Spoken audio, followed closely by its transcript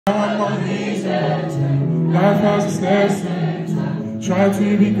I'm on reason. Life has its lessons. Try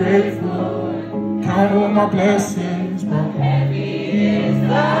to be grateful. Count all my blessings. But heavy is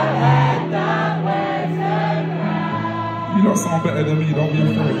the head that wears the crown. You don't sound better than me, don't be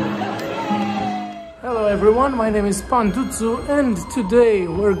afraid. Hello everyone, my name is Pandutzu and today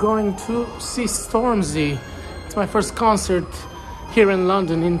we're going to see Stormzy. It's my first concert here in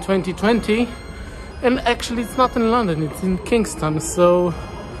London in 2020, and actually it's not in London, it's in Kingston, so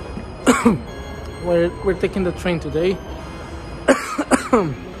we're taking the train today.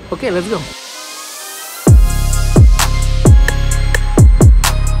 Okay, let's go.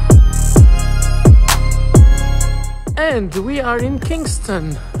 And we are in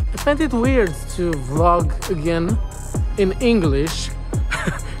Kingston. I find it weird to vlog again in English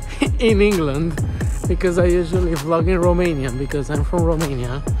in England, because I usually vlog in Romanian because I'm from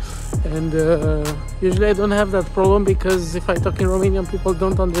Romania, and usually I don't have that problem because if I talk in Romanian people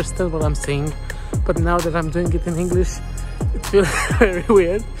don't understand what I'm saying, but now that I'm doing it in English it feels very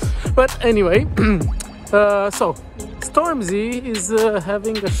weird. But anyway, so Stormzy is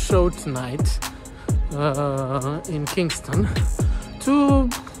having a show tonight in Kingston to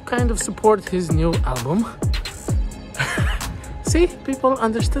kind of support his new album. See, people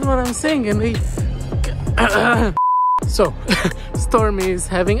understand what I'm saying, and they so Stormy is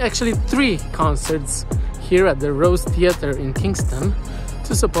having actually 3 concerts here at the Rose Theatre in Kingston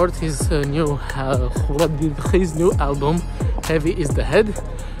to support his new album, Heavy is the Head.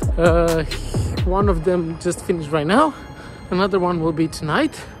 One of them just finished right now, another one will be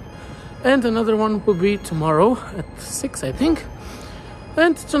tonight, and another one will be tomorrow at 6, I think.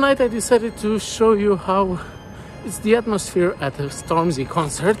 And tonight I decided to show you how it's the atmosphere at a Stormzy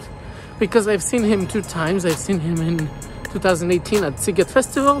concert, because I've seen him 2 times. I've seen him in 2018 at Siget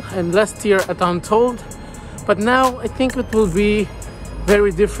Festival and last year at Untold. But now I think it will be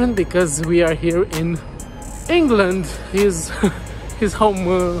very different because we are here in England, his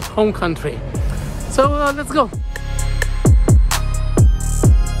home country. So let's go.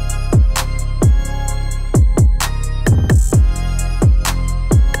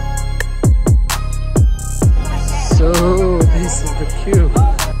 So this is the queue.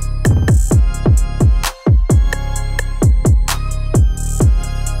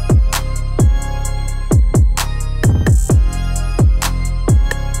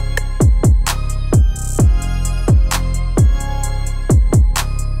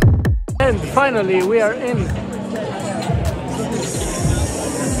 And finally we are in. This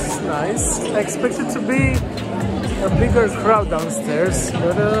is nice. I expected to be a bigger crowd downstairs,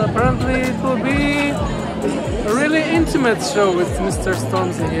 but apparently it will be a really intimate show with Mr.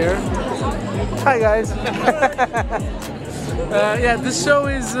 Stormzy here. Hi guys! Yeah, this show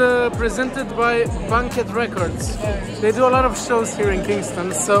is presented by Banquet Records. They do a lot of shows here in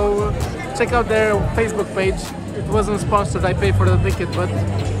Kingston, so check out their Facebook page. It wasn't sponsored, I paid for the ticket, but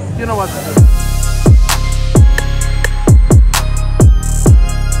you know what to do.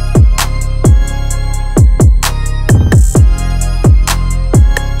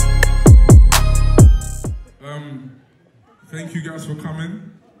 Thank you guys for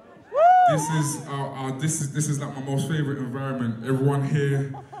coming. This is like my most favorite environment. Everyone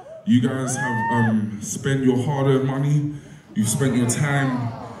here, you guys have spent your hard-earned money, you've spent your time,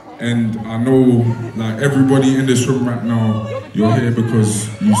 and I know like everybody in this room right now, you're here because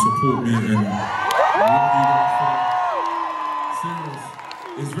you support me, and I love you guys for serious.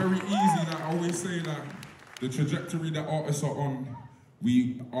 It's very easy, like I always say, like the trajectory that artists are on,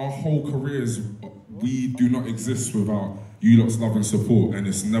 our whole careers, we do not exist without you lot's love and support, and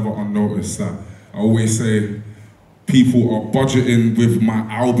it's never unnoticed. That I always say, people are budgeting with my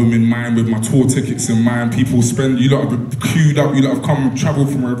album in mind, with my tour tickets in mind. People spend, you lot have queued up, you lot have come, traveled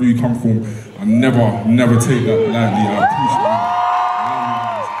from wherever you come from. I never take that lightly. I appreciate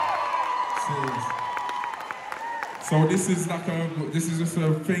it. So this is just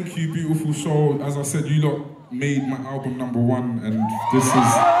a thank you, beautiful show. As I said, you lot made my album #1, and this is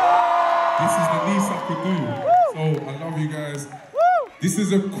the least I could do. So I love you guys. This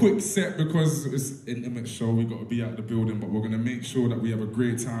is a quick set because it's an intimate show. We got to be out of the building, but we're gonna make sure that we have a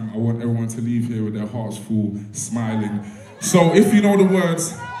great time. I want everyone to leave here with their hearts full, smiling. So if you know the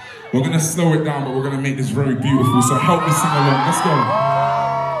words, we're gonna slow it down, but we're gonna make this very beautiful. So help me sing along. Let's go.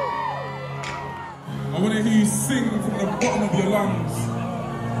 I want to hear you sing from the bottom of your lungs,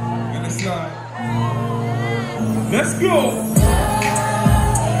 and it's like, let's go.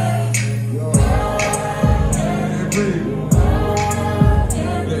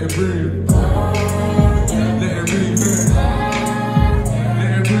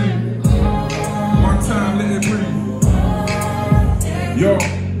 Yo,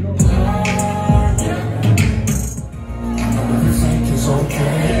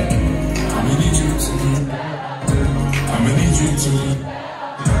 to do.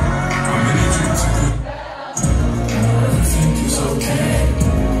 I'ma need you to do. Everything is okay.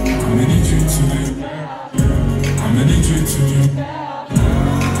 I'ma need you to do. I'ma need you to do.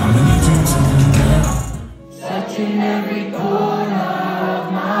 I'ma need you to do. Searching every corner of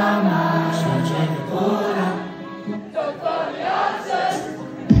my mind. Search every corner.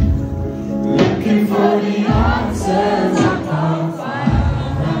 Looking for the answers. I can't find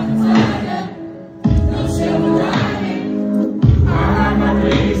them. No silver lining. I have my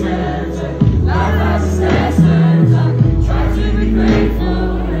reasons. Life has its lessons. I try to be grateful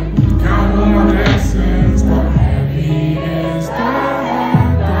and count all my blessings, but heavy is the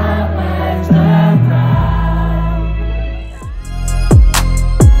hand that bears the crown.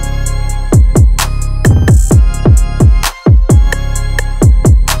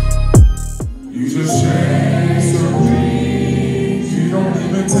 You just chase your dreams. You don't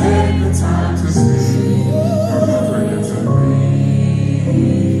even take the time to sleep. Don't forget to breathe.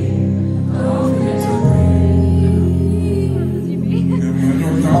 Don't forget to breathe. And when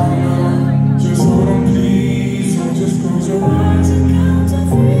you're down, just hold on, please. Don't just close your eyes and count to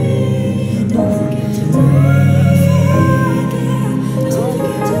three. And don't forget to breathe. Don't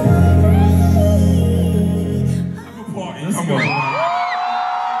forget to breathe. Have a party. Come on.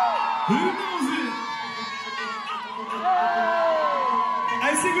 Who knows it? I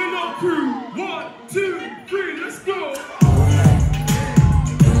sing along, crew. 1, 2, 3, let's go.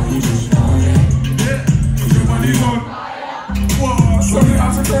 Yeah, everybody's on. Whoa, show me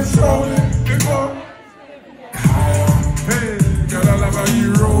how to control it. Let's go. Hey, girl, I love how you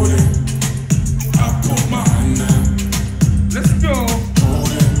roll it. I put my hand there. Let's go.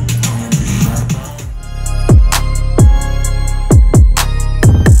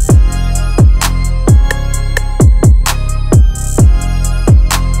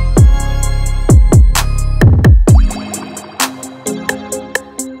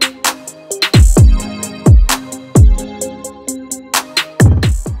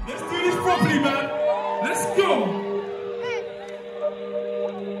 Let's do this properly, man. Let's go.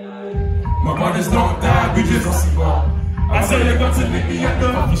 My brothers don't die, we just gossip up. I tell you got to meet me at the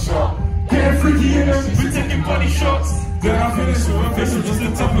coffee shop. Getting freaky in them, we taking body shots. Then I finish with a facial just to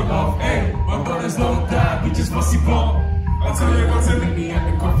top it off. Hey, my brothers don't die, we just gossip up. I tell you got to meet me at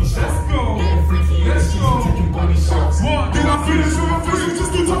the coffee shop. Let's go. Getting freaky in them, we taking body shots. Then I finish with a facial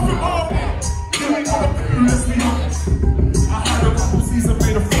just to top it off. You ain't got a clue, let's be honest. I had a couple seasons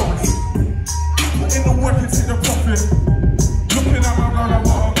made of flowers. Put in the work and take the profit. Looking at my brother,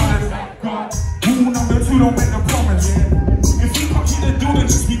 what a man. Rule number 2, don't make the promise. If you can't keep the deal, then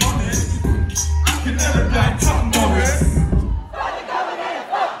just be honest. I can never be like Chuck Norris.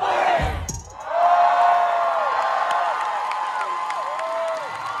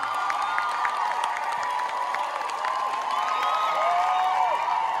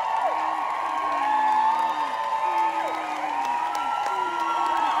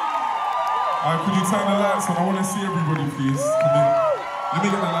 Could you turn the lights on? I want to see everybody, please. Let me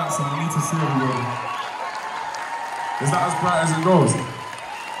get the lights on. I need to see everybody. Is that as bright as it goes?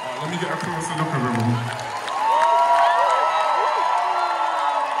 Let me get a closer look of everyone.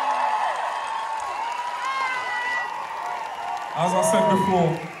 As I said before,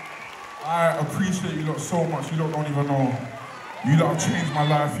 I appreciate you lot so much. You lot don't even know. You lot have changed my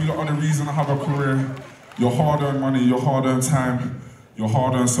life. You lot are the reason I have a career. Your hard-earned money, your hard-earned time, your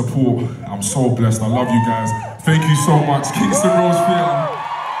hard-earned support. I'm so blessed. I love you guys. Thank you so much. Kingston Rose Theatre.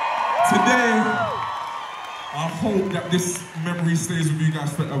 Today, I hope that this memory stays with you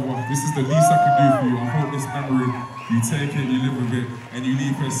guys forever. This is the least I can do for you. I hope this memory, you take it, you live with it, and you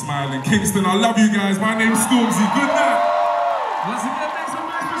leave here smiling. Kingston, I love you guys. My name's Stormzy. Good night. Once again, make some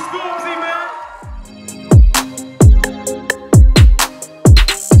noise for Stormzy, man.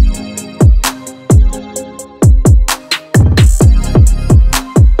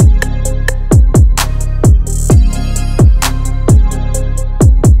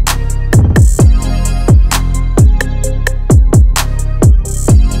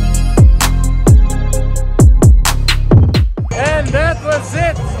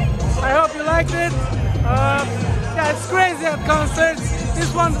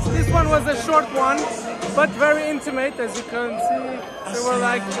 This one was a short one, but very intimate, as you can see. There were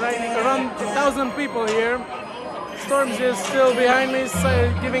like around 1,000 people here. Stormzy is still behind me,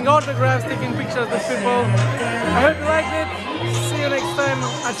 giving autographs, taking pictures with people. I hope you liked it. See you next time.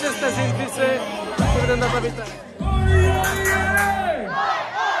 Acesta sin vise. Dividenda la vita.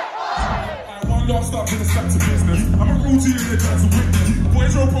 Last up with a stack to business. I'm a rule to you, that's a witness.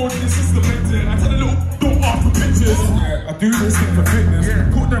 Boys are a in the system, I tell a little, don't ask for pictures. Yeah, do this thing for fitness.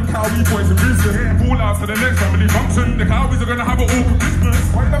 Put them Cowboy boys in prison. Fall out to the next family function. The Cowboys are gonna have it all for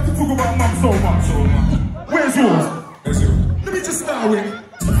Christmas. Why you have to talk about mum so much? Where's yours?